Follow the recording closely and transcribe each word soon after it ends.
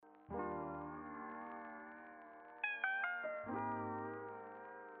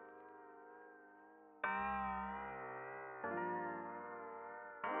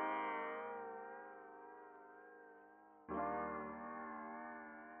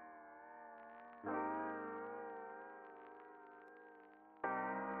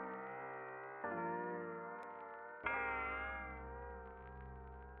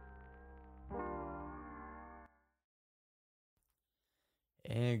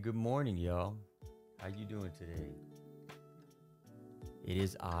And good morning, y'all. How you doing today? It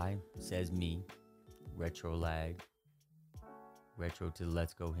is says me, Retro Lag, Retro to the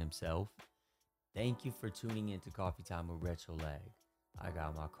Let's Go himself. Thank you for tuning in to Coffee Time with Retro Lag. I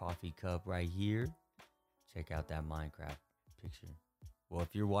got my coffee cup right here. Check out that Minecraft picture. Well,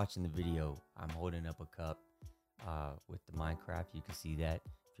 if you're watching the video, I'm holding up a cup with the Minecraft. You can see that.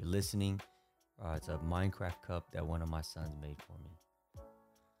 If you're listening, it's a Minecraft cup that one of my sons made for me.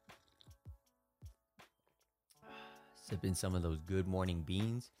 Sipping some of those good morning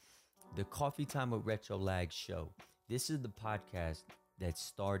beans. The Coffee Time with Retro Lag show. This is the podcast that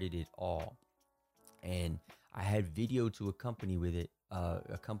started it all. And I had video to accompany it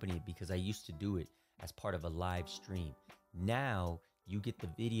because I used to do it as part of a live stream. Now you get the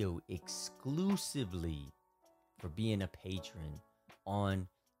video exclusively for being a patron on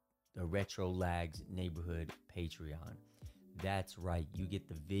the Retro Lags Neighborhood Patreon. That's right, you get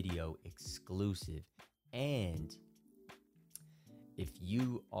the video exclusive. And if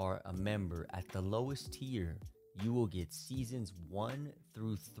you are a member at the lowest tier, you will get seasons 1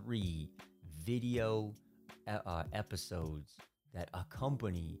 through 3 video episodes that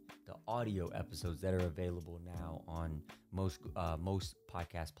accompany the audio episodes that are available now on most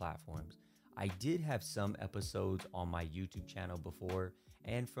podcast platforms. I did have some episodes on my YouTube channel before,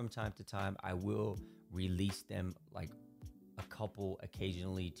 and from time to time I will release them, like a couple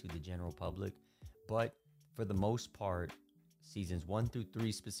occasionally, to the general public. But for the most part, seasons 1 through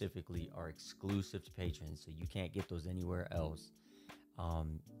 3 specifically are exclusive to patrons, so you can't get those anywhere else.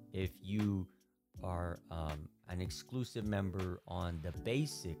 If you are an exclusive member on the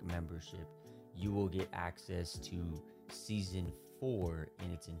basic membership, you will get access to season 4 in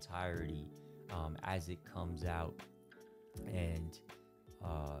its entirety as it comes out, and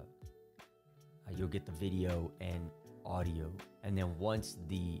you'll get the video and audio. And then once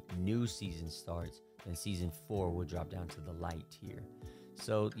the new season starts, then season 4 will drop down to the light tier.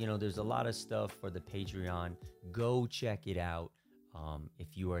 So, there's a lot of stuff for the Patreon. Go check it out.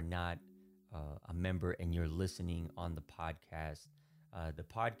 If you are not a member and you're listening on the podcast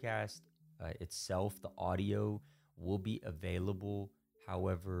itself, the audio will be available.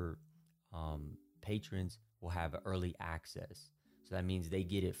 However, patrons will have early access. So that means they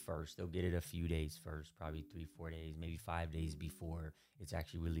get it first. They'll get it a few days first, probably 3-4 days, maybe 5 days before it's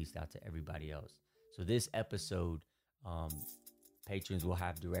actually released out to everybody else. So this episode, patrons will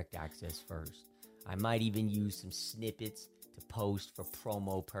have direct access first. I might even use some snippets to post for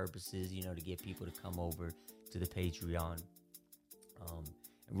promo purposes, to get people to come over to the Patreon. And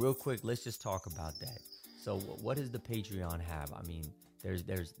real quick, let's just talk about that. So what does the Patreon have? I mean, there's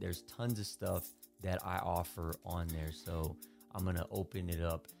tons of stuff that I offer on there. So I'm gonna open it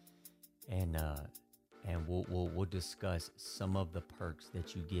up, and we'll discuss some of the perks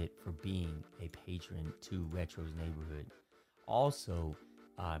that you get for being a patron to Retro's Neighborhood. Also,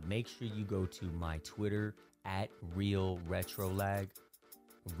 make sure you go to my Twitter at Real Retrolag,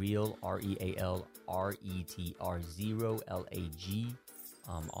 Real REALRETR0LAG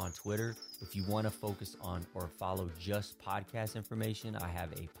on Twitter. If you want to focus on or follow just podcast information, I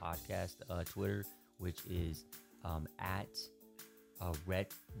have a podcast Twitter, which is at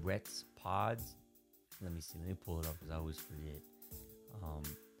Rets Pods. Let me pull it up because I always forget.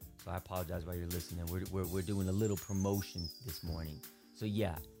 So I apologize while you're listening. We're doing a little promotion this morning. So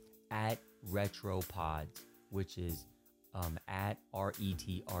yeah, at Retro Pods, which is at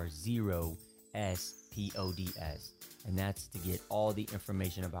RETR0SPODS, and that's to get all the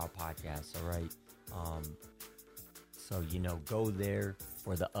information about podcasts. All right. So go there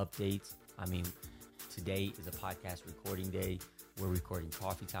for the updates. I mean, today is a podcast recording day. We're recording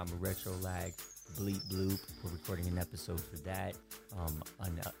Coffee Time with Retro Lag, Bleep Bloop. We're recording an episode for that. A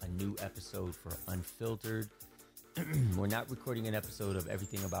new episode for Unfiltered. We're not recording an episode of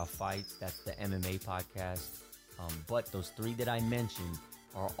Everything About Fights. That's the MMA podcast. But those 3 that I mentioned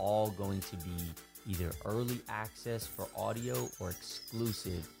are all going to be either early access for audio or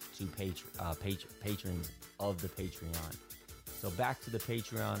exclusive to patrons of the Patreon. So back to the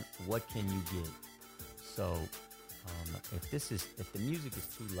Patreon, what can you get? So if the music is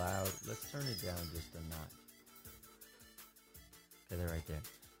too loud, let's turn it down just a notch. Okay, they're right there.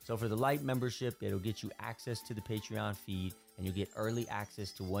 So for the light membership, it'll get you access to the Patreon feed, and you'll get early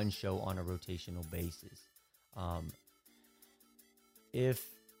access to one show on a rotational basis. If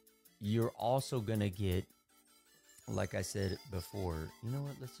you're also gonna get, like I said before, you know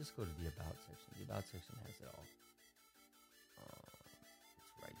what? Let's just go to the About section. The About section has it all.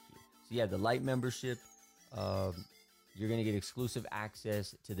 It's right here. So yeah, the light membership, you're going to get exclusive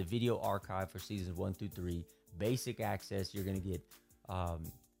access to the video archive for seasons 1 through 3. Basic access, you're going to get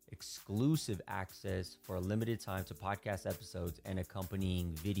exclusive access for a limited time to podcast episodes and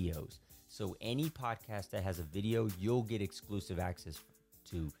accompanying videos. So any podcast that has a video, you'll get exclusive access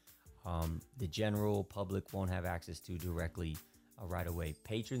to. The general public won't have access to directly right away.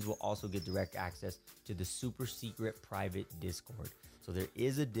 Patrons will also get direct access to the super secret private Discord. So there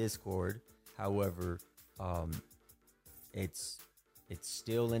is a Discord. However, it's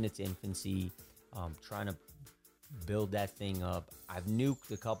still in its infancy. Trying to build that thing up. I've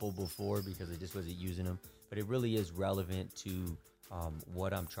nuked a couple before because I just wasn't using them, but it really is relevant to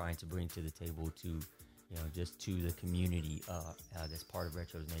what I'm trying to bring to the table, to just to the community that's part of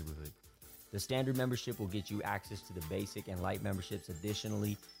Retro's Neighborhood. The standard membership will get you access to the basic and light memberships.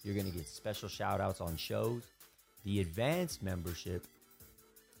 Additionally, you're going to get special shout outs on shows. The advanced membership,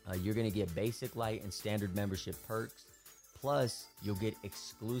 you're going to get basic, light, and standard membership perks. Plus, you'll get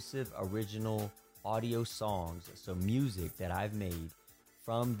exclusive original audio songs, so music that I've made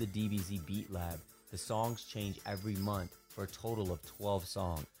from the DBZ Beat Lab. The songs change every month for a total of 12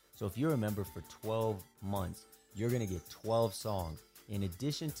 songs. So if you're a member for 12 months, you're going to get 12 songs. In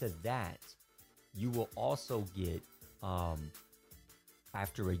addition to that, you will also get,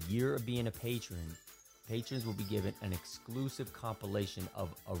 after a year of being a patron, patrons will be given an exclusive compilation of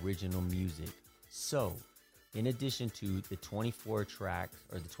original music. So, in addition to the 24 tracks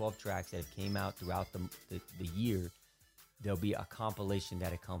or the 12 tracks that have came out throughout the year, there'll be a compilation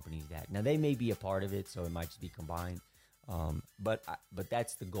that accompanies that. Now, they may be a part of it, so it might just be combined. But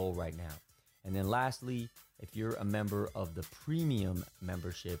that's the goal right now. And then lastly, if you're a member of the premium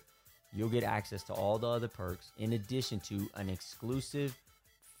membership, you'll get access to all the other perks in addition to an exclusive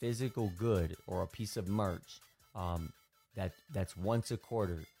physical good or a piece of merch that's once a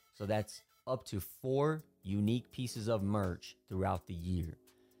quarter. So that's up to 4 unique pieces of merch throughout the year.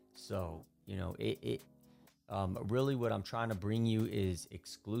 So, really what I'm trying to bring you is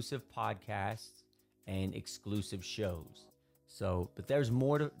exclusive podcasts and exclusive shows. So, but there's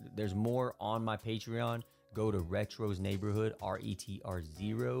more on my Patreon. Go to Retro's Neighborhood,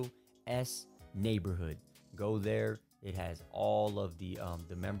 RETR0S Neighborhood. Go there. It has all of the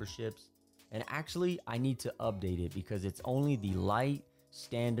memberships. And actually, I need to update it because it's only the light,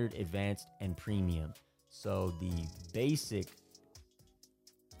 standard, advanced, and premium. So the basic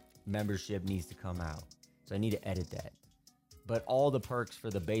membership needs to come out. So I need to edit that. But all the perks for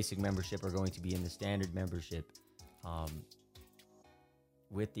the basic membership are going to be in the standard membership,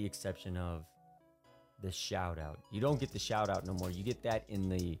 with the exception of the shout out. You don't get the shout out no more. You get that in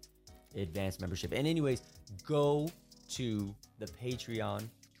the advanced membership. And anyways, go to the Patreon,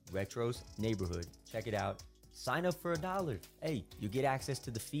 Retro's Neighborhood. Check it out. Sign up for $1. Hey, you get access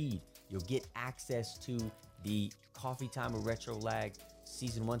to the feed. You'll get access to the Coffee Time with Retro Lag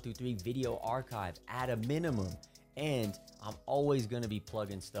season 1 through 3 video archives at a minimum. And I'm always going to be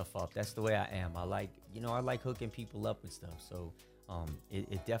plugging stuff up. That's the way I am. I like hooking people up with stuff. So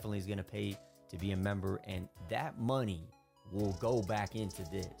it definitely is going to pay to be a member. And that money will go back into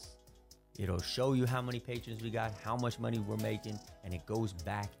this. It'll show you how many patrons we got, how much money we're making, and it goes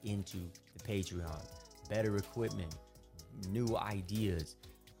back into the Patreon. Better equipment, new ideas,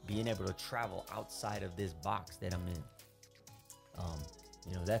 being able to travel outside of this box that I'm in.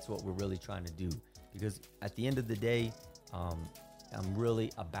 That's what we're really trying to do. Because at the end of the day, I'm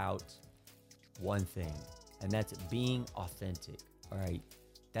really about one thing, and that's being authentic. All right.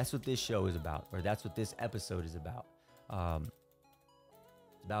 That's what this show is about, or that's what this episode is about.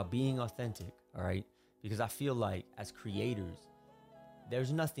 About being authentic. All right. Because I feel like as creators,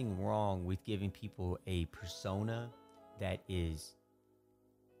 there's nothing wrong with giving people a persona that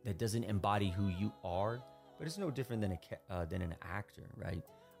doesn't embody who you are, but it's no different than an actor, right?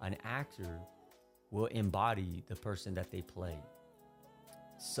 An actor will embody the person that they play.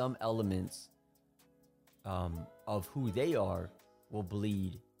 Some elements of who they are will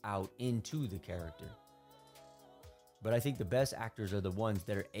bleed out into the character. But I think the best actors are the ones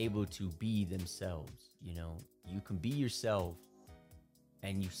that are able to be themselves. You can be yourself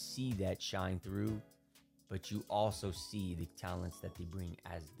and you see that shine through, but you also see the talents that they bring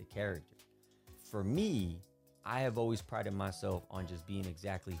as the character. For me, I have always prided myself on just being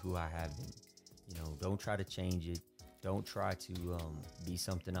exactly who I have been. Don't try to change it. Don't try to be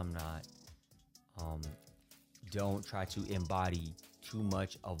something I'm not. Don't try to embody too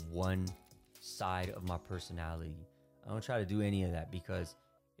much of one side of my personality. I don't try to do any of that because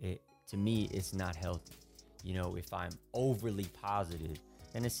to me, it's not healthy. If I'm overly positive,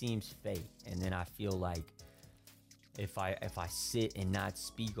 then it seems fake. And then I feel like if I sit and not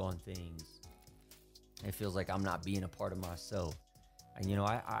speak on things, it feels like I'm not being a part of myself. And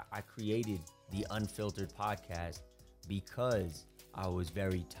I created the Unfiltered podcast because I was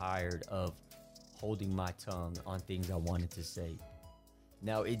very tired of holding my tongue on things I wanted to say.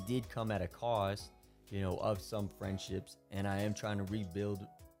 Now, it did come at a cost, of some friendships, and I am trying to rebuild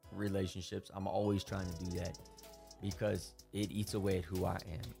relationships. I'm always trying to do that because it eats away at who I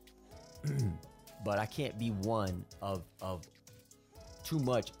am. But I can't be one of too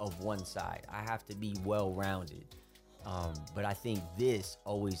much of one side. I have to be well-rounded. But I think this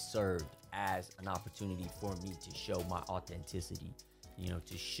always served as an opportunity for me to show my authenticity,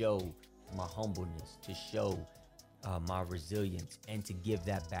 to show my humbleness, to show my resilience, and to give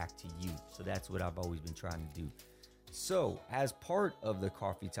that back to you. So that's what I've always been trying to do. So as part of the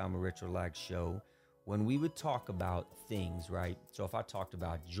Coffee Time with Retro Lag show, when we would talk about things, right? So if I talked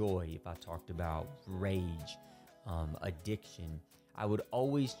about joy, if I talked about rage, addiction, I would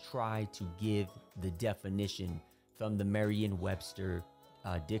always try to give the definition from the Merriam-Webster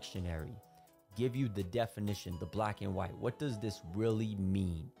dictionary. Give you the definition, the black and white. What does this really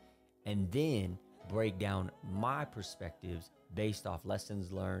mean? And then break down my perspectives based off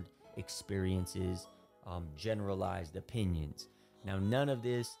lessons learned, experiences, generalized opinions. Now, none of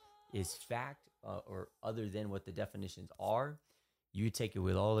this is fact or other than what the definitions are. You take it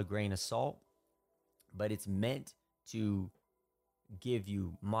with all a grain of salt, but it's meant to give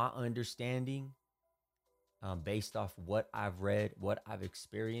you my understanding based off what I've read, what I've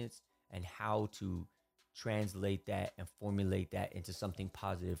experienced, and how to translate that and formulate that into something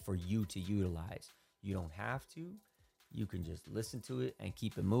positive for you to utilize. You don't have to. You can just listen to it and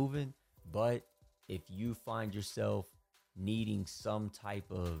keep it moving. But if you find yourself needing some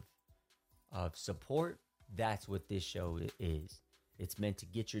type of support, that's what this show is. It's meant to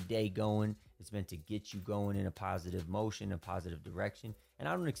get your day going. It's meant to get you going in a positive motion, a positive direction. And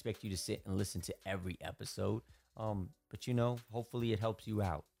I don't expect you to sit and listen to every episode. But hopefully it helps you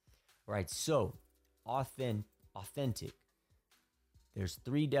out. All right. So authentic. There's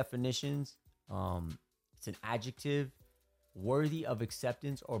 3 definitions. It's an adjective: worthy of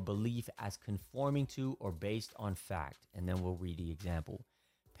acceptance or belief as conforming to or based on fact. And then we'll read the example.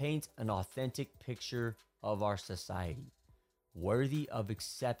 Paints an authentic picture of our society. Worthy of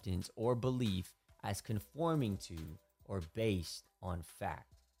acceptance or belief as conforming to or based on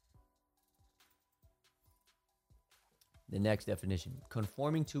fact. The next definition: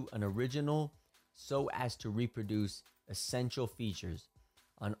 conforming to an original so as to reproduce essential features.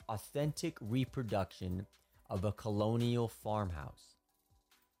 An authentic reproduction of a colonial farmhouse.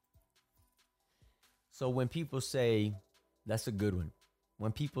 So when people say, that's a good one.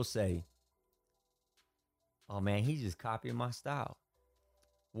 When people say, oh man, he's just copying my style.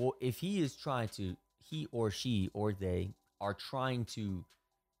 Well, if he or she or they are trying to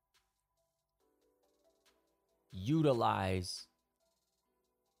utilize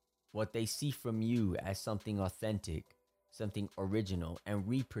what they see from you as something authentic, something original, and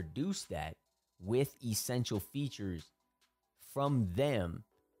reproduce that with essential features from them,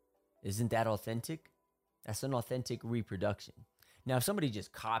 isn't that authentic? That's an authentic reproduction. Now, if somebody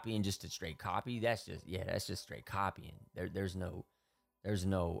just copying just to straight copy, that's just straight copying. There's no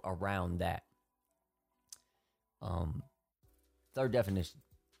around that. Third definition: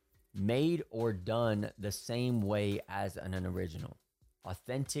 made or done the same way as an original.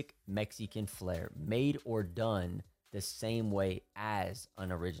 Authentic Mexican flair, made or done the same way as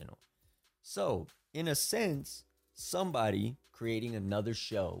an original. So, in a sense, somebody creating another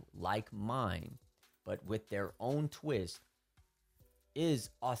show like mine, but with their own twist, is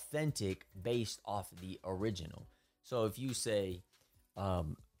authentic based off the original. So if you say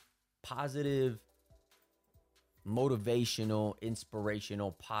positive, motivational,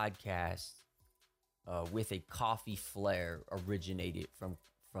 inspirational podcast with a coffee flair originated from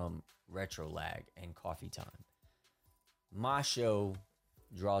Retro Lag and Coffee Time, my show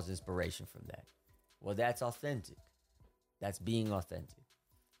draws inspiration from that. Well, that's authentic. That's being authentic.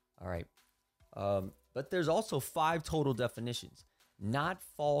 All right. But there's also 5 total definitions: not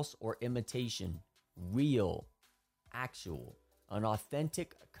false or imitation, real, actual, an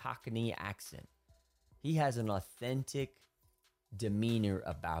authentic Cockney accent. He has an authentic demeanor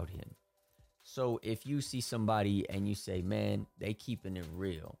about him. So if you see somebody and you say, man, they keeping it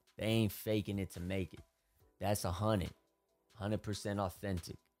real, they ain't faking it to make it, that's 100%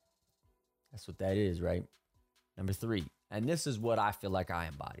 authentic. That's what that is, right? Number 3, and this is what I feel like I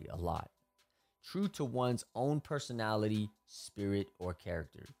embody a lot: true to one's own personality, spirit, or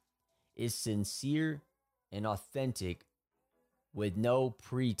character, is sincere and authentic with no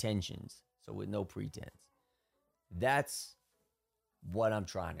pretensions. So with no pretense. That's what I'm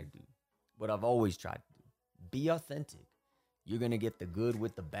trying to do. What I've always tried to do. Be authentic. You're going to get the good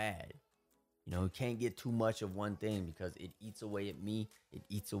with the bad. You know, you can't get too much of one thing because it eats away at me. It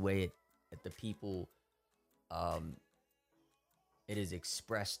eats away at the people um, it is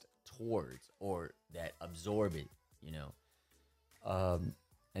expressed towards or that absorb it, you know.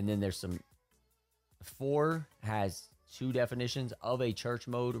 And then there's some 4 has 2 definitions of a church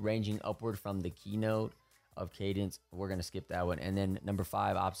mode ranging upward from the keynote of cadence. We're going to skip that one. And then number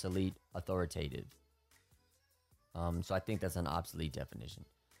 5, obsolete, authoritative. So I think that's an obsolete definition.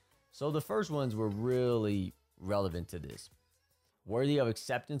 So the first ones were really relevant to this. Worthy of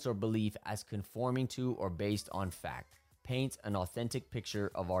acceptance or belief as conforming to or based on fact. Paints an authentic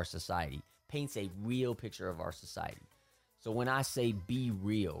picture of our society. Paints a real picture of our society. So when I say be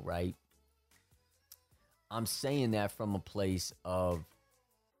real, right? I'm saying that from a place of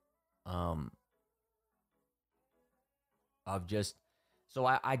just, so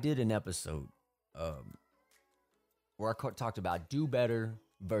I did an episode where I talked about do better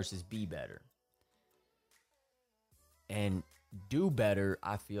versus be better. And do better,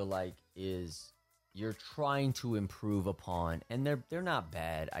 I feel like, is you're trying to improve upon, and they're not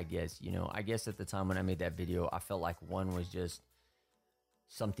bad, I guess. You know, I guess at the time when I made that video, I felt like one was just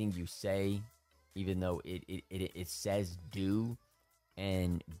something you say, even though it says do,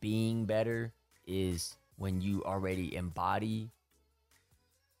 and being better is when you already embody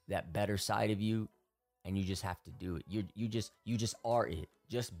that better side of you, and you just have to do it. You just are it.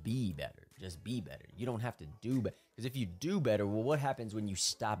 Just be better. Just be better. You don't have to do better, because if you do better, well, what happens when you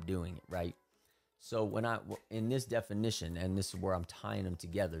stop doing it, right? So when in this definition, and this is where I'm tying them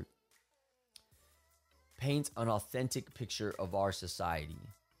together, paints an authentic picture of our society.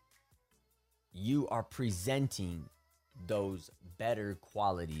 You are presenting those better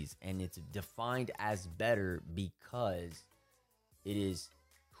qualities, and it's defined as better because it is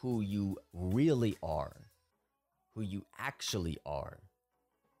who you really are, who you actually are,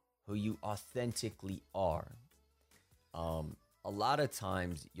 who you authentically are. A lot of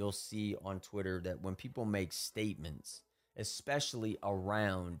times you'll see on Twitter that when people make statements, especially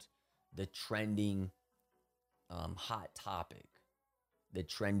around the trending hot topic, the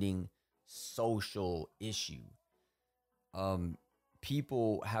trending social issue,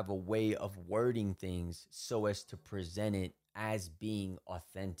 people have a way of wording things so as to present it as being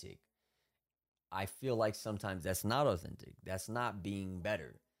authentic. I feel like sometimes that's not authentic. That's not being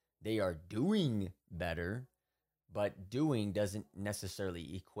better. They are doing better, but doing doesn't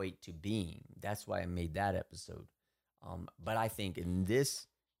necessarily equate to being. That's why I made that episode. But I think in this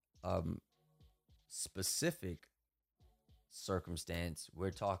specific circumstance,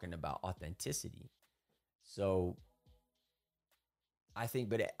 we're talking about authenticity. So I think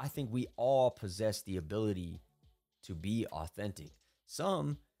we all possess the ability to be authentic.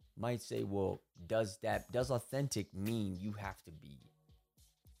 Some might say, well, does authentic mean you have to be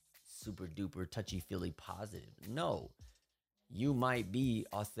super duper touchy-feely positive? No. You might be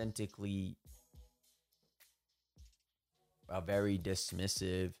authentically a very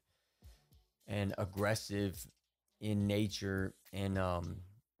dismissive and aggressive in nature and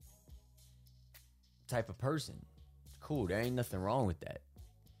type of person. Cool, there ain't nothing wrong with that.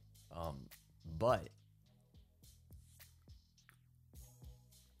 But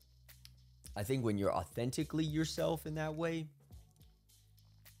I think when you're authentically yourself in that way,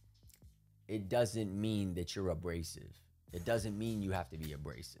 it doesn't mean that you're abrasive. It doesn't mean you have to be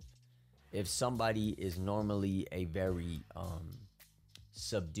abrasive. If somebody is normally a very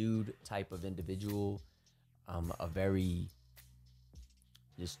subdued type of individual, a very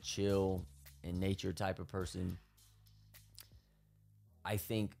just chill in nature type of person, I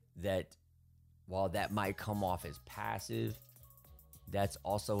think that while that might come off as passive, that's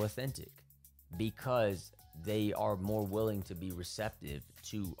also authentic, because they are more willing to be receptive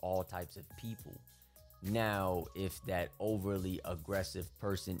to all types of people. Now, if that overly aggressive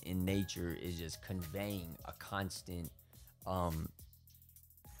person in nature is just conveying a constant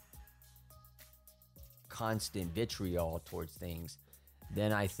vitriol towards things,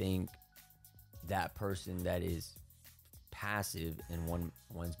 then I think that person that is passive in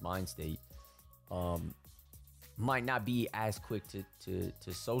one's mind state might not be as quick to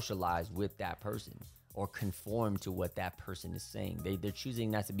socialize with that person or conform to what that person is saying. They're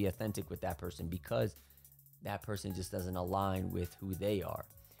choosing not to be authentic with that person because that person just doesn't align with who they are.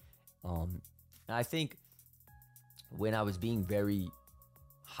 And I think when I was being very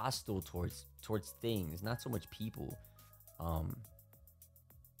hostile towards things, not so much people,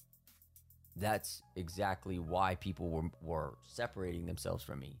 that's exactly why people were separating themselves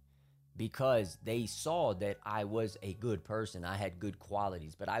from me, because they saw that I was a good person. I had good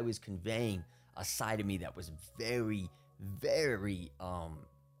qualities, but I was conveying a side of me that was very, very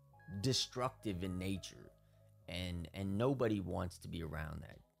destructive in nature, and nobody wants to be around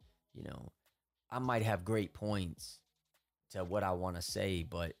that. You know, I might have great points to what I want to say,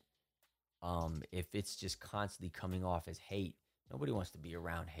 but if it's just constantly coming off as hate, nobody wants to be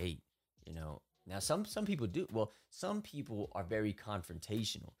around hate. You know, now some people do. Well, some people are very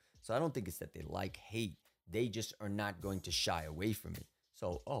confrontational, so I don't think it's that they like hate. They just are not going to shy away from it.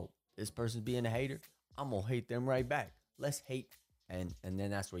 So, oh, this person's being a hater, I'm gonna hate them right back. Let's hate, and then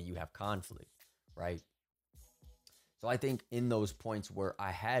that's where you have conflict, right? So I think in those points where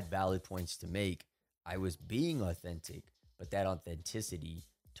I had valid points to make, I was being authentic, but that authenticity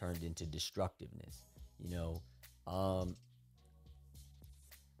turned into destructiveness. You know,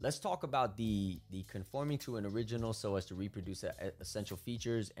 let's talk about the conforming to an original so as to reproduce essential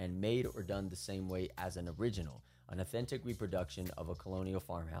features and made or done the same way as an original, an authentic reproduction of a colonial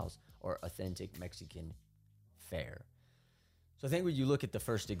farmhouse or authentic Mexican fare. So I think when you look at the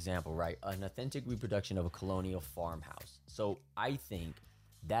first example, right, an authentic reproduction of a colonial farmhouse. So I think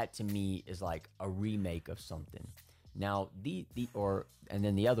that to me is like a remake of something. Now and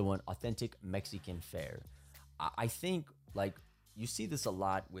then the other one, authentic Mexican fare. I think like you see this a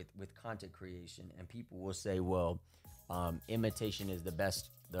lot with content creation, and people will say, well, imitation is the best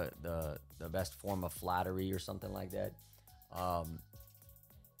best form of flattery or something like that.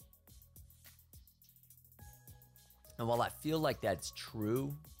 And while I feel like that's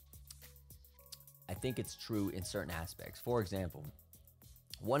true, I think it's true in certain aspects. For example,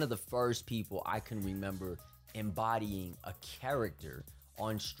 one of the first people I can remember embodying a character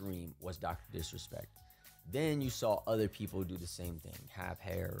on stream was Dr. Disrespect. Then you saw other people do the same thing, have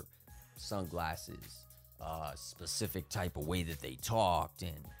hair, sunglasses, specific type of way that they talked,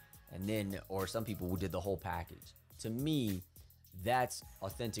 and then, or some people who did the whole package. To me, that's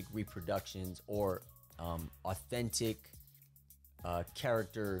authentic reproductions or authentic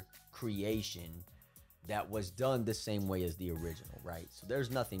character creation that was done the same way as the original, right? So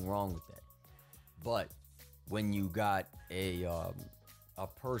there's nothing wrong with that. But when you got a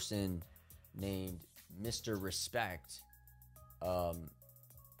person named Mr. Respect,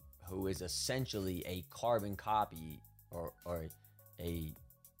 who is essentially a carbon copy or a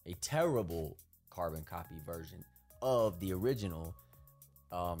terrible carbon copy version of the original,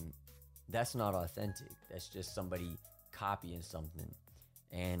 that's not authentic. That's just somebody copying something,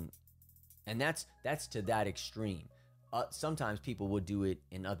 and that's to that extreme. Sometimes people will do it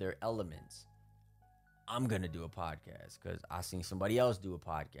in other elements. I'm gonna do a podcast because I seen somebody else do a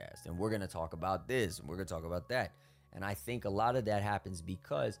podcast, and we're gonna talk about this and we're gonna talk about that. And I think a lot of that happens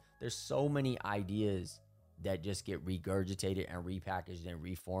because there's so many ideas that just get regurgitated and repackaged and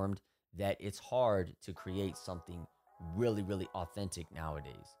reformed that it's hard to create something really, really authentic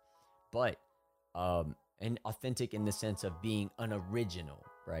nowadays. But and authentic in the sense of being an original,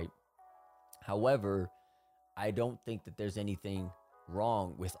 right? However, I don't think that there's anything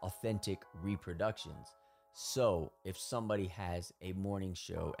wrong with authentic reproductions. So if somebody has a morning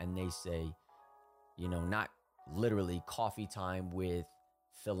show and they say, you know, not literally coffee time with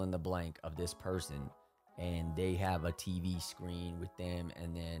fill in the blank of this person, and they have a TV screen with them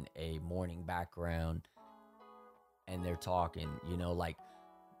and then a morning background and they're talking, you know, like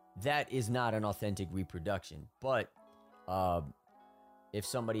that is not an authentic reproduction. But if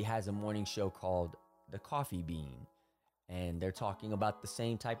somebody has a morning show called The Coffee Bean and they're talking about the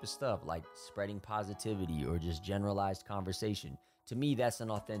same type of stuff like spreading positivity or just generalized conversation, to me, that's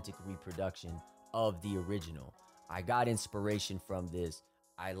an authentic reproduction of the original. I got inspiration from this.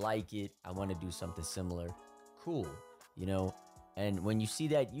 I like it. I want to do something similar. Cool. You know, and when you see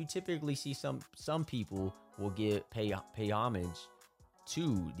that, you typically see some people will pay homage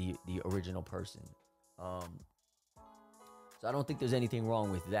to the original person. So I don't think there's anything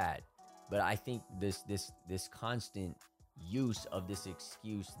wrong with that. But I think this constant use of this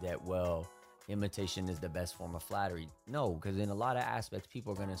excuse that, well, imitation is the best form of flattery. No, because in a lot of aspects,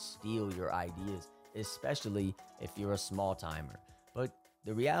 people are going to steal your ideas, especially if you're a small timer. But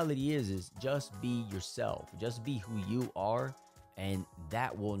the reality is just be yourself. Just be who you are, and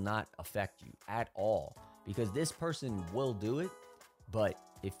that will not affect you at all. Because this person will do it, but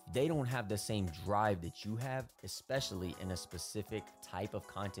if they don't have the same drive that you have, especially in a specific type of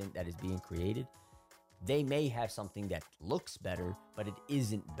content that is being created, they may have something that looks better, but it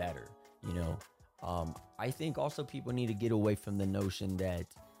isn't better, you know? I think also people need to get away from the notion that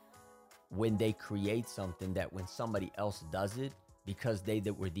when they create something, that when somebody else does it, because they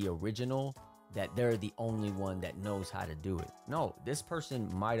that were the original, that they're the only one that knows how to do it. No, this person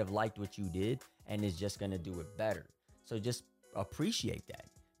might have liked what you did and is just going to do it better. So just appreciate that,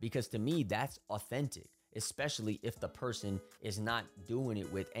 because to me, that's authentic. especially if the person is not doing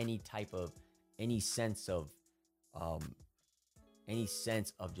it with any sense of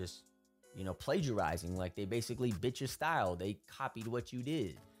just, plagiarizing. Like, they basically bit your style. They copied what you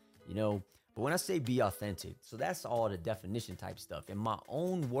did, But when I say be authentic, so that's all the definition type stuff. In my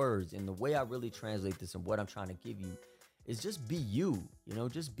own words, and the way I really translate this and what I'm trying to give you is just be you,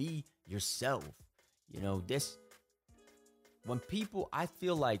 just be yourself. When people, I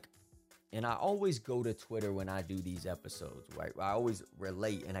feel like, and I always go to Twitter when I do these episodes, right? I always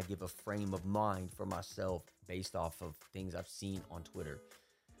relate and I give a frame of mind for myself based off of things I've seen on Twitter.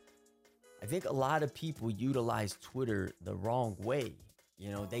 I think a lot of people utilize Twitter the wrong way.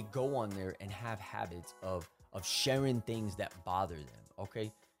 They go on there and have habits of sharing things that bother them.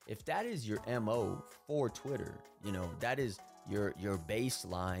 Okay. If that is your MO for Twitter, that is your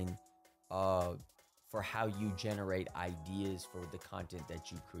baseline for how you generate ideas for the content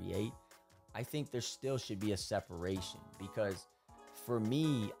that you create, I think there still should be a separation, because for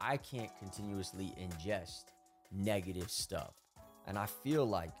me, I can't continuously ingest negative stuff. And I feel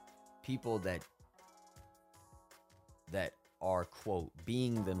like people that are, quote,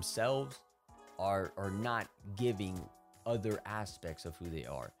 being themselves are not giving other aspects of who they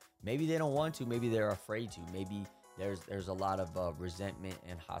are. Maybe they don't want to, maybe they're afraid to, maybe there's a lot of resentment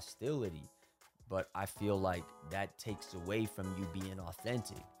and hostility, but I feel like that takes away from you being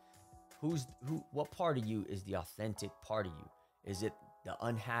authentic. What part of you is the authentic part of you? Is it the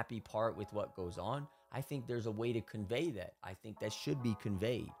unhappy part with what goes on? I think there's a way to convey that. I think that should be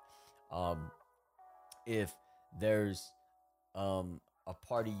conveyed. If there's a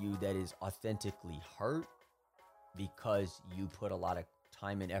part of you that is authentically hurt because you put a lot of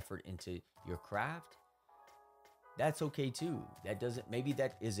time and effort into your craft, that's okay too. Maybe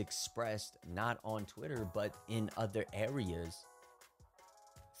that is expressed not on Twitter, but in other areas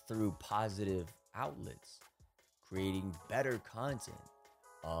through positive outlets, creating better content,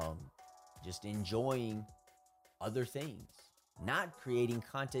 just enjoying other things, not creating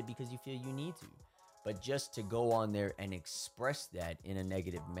content because you feel you need to, but just to go on there and express that in a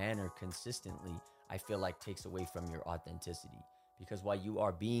negative manner consistently, I feel like takes away from your authenticity. Because while you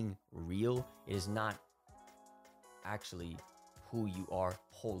are being real, it is not actually who you are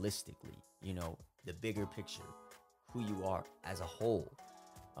holistically, the bigger picture, who you are as a whole.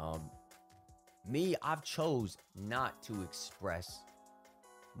 I've chose not to express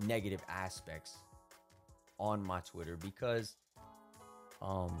negative aspects on my Twitter because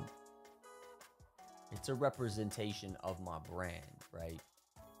it's a representation of my brand, right?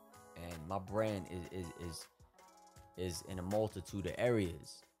 And my brand is in a multitude of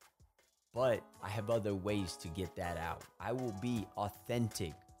areas, but I have other ways to get that out. I will be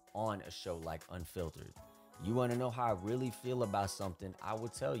authentic on a show like Unfiltered. You want to know how I really feel about something? I will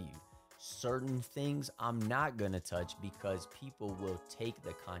tell you. Certain things I'm not going to touch because people will take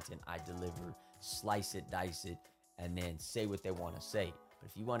the content I deliver, slice it, dice it, and then say what they want to say. But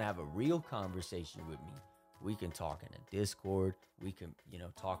if you want to have a real conversation with me, we can talk in a Discord. We can,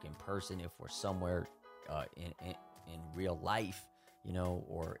 talk in person if we're somewhere in real life,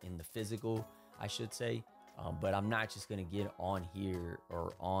 or in the physical, I should say. But I'm not just going to get on here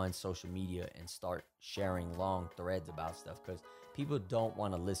or on social media and start sharing long threads about stuff because people don't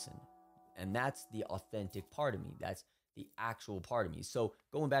want to listen. And that's the authentic part of me. That's the actual part of me. So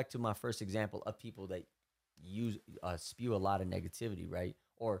going back to my first example of people that spew a lot of negativity, right?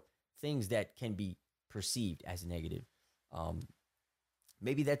 Or things that can be perceived as negative.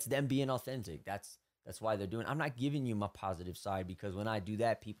 Maybe that's them being authentic. That's why they're doing. I'm not giving you my positive side because when I do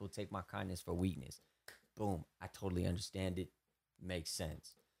that, people take my kindness for weakness. Boom. I totally understand it. Makes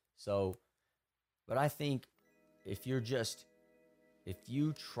sense. So, but I think if you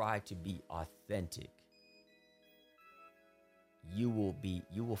try to be authentic, you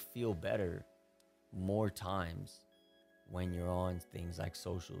will feel better more times when you're on things like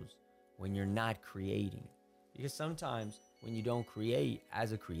socials, when you're not creating. Because sometimes when you don't create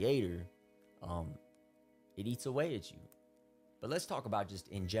as a creator, it eats away at you. But let's talk about just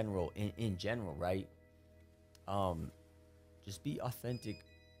in general, right? Just be authentic.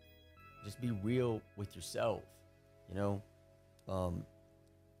 Just be real with yourself,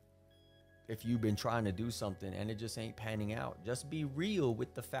 if you've been trying to do something and it just ain't panning out, just be real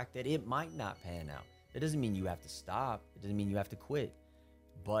with the fact that it might not pan out. That doesn't mean you have to stop. It doesn't mean you have to quit,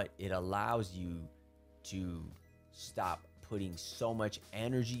 but it allows you to stop putting so much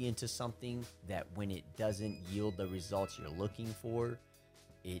energy into something that when it doesn't yield the results you're looking for,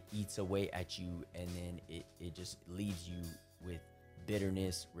 it eats away at you, and then it just leaves you with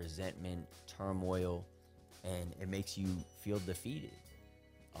bitterness, resentment, turmoil, and it makes you feel defeated.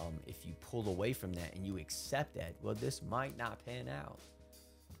 If you pull away from that and you accept that, well, this might not pan out.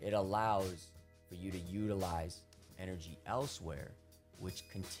 It allows for you to utilize energy elsewhere, which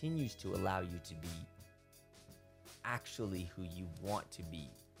continues to allow you to be actually who you want to be,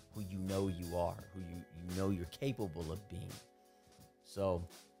 who you know you are, who you know you're capable of being. So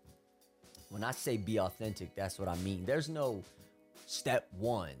when I say be authentic, that's what I mean. There's no step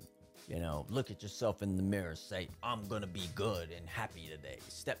one, look at yourself in the mirror, say, I'm going to be good and happy today.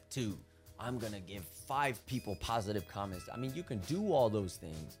 Step two, I'm going to give 5 people positive comments. I mean, you can do all those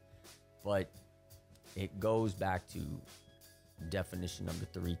things, but it goes back to definition number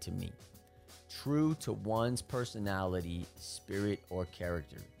 3 to me. True to one's personality, spirit, or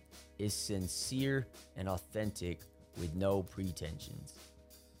character is sincere and authentic with no pretensions.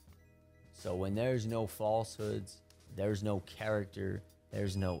 So when there's no falsehoods, there's no character,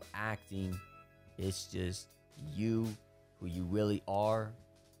 there's no acting, it's just you, who you really are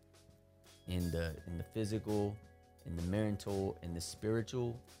in the physical, in the mental, in the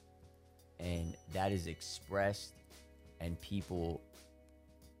spiritual, and that is expressed, and people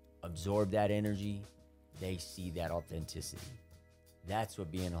absorb that energy. They see that authenticity. That's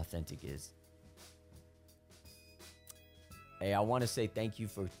what being authentic is. Hey, I want to say thank you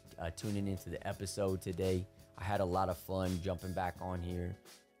for tuning into the episode today. I had a lot of fun jumping back on here.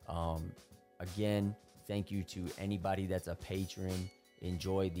 Again, thank you to anybody that's a patron.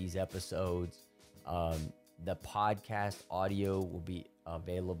 Enjoy these episodes. The podcast audio will be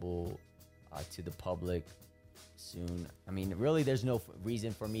available to the public soon. I mean, really, there's no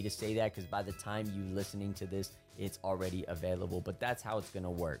reason for me to say that, because by the time you listening to this, it's already available. But that's how it's gonna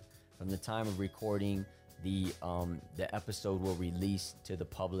work. From the time of recording, the episode will release to the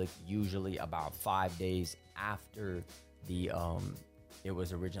public usually about 5 days after it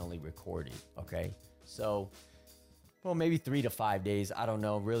was originally recorded. Okay, so maybe 3 to 5 days. I don't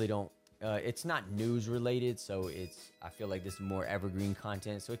know. Really don't. It's not news related, so I feel like this is more evergreen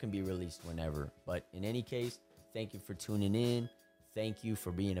content, so it can be released whenever. But in any case, thank you for tuning in. Thank you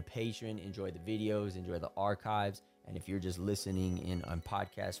for being a patron. Enjoy the videos, enjoy the archives. And if you're just listening in on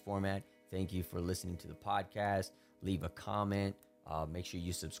podcast format, thank you for listening to the podcast. Leave a comment. Make sure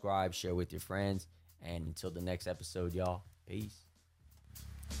you subscribe, share with your friends. And until the next episode, y'all, peace.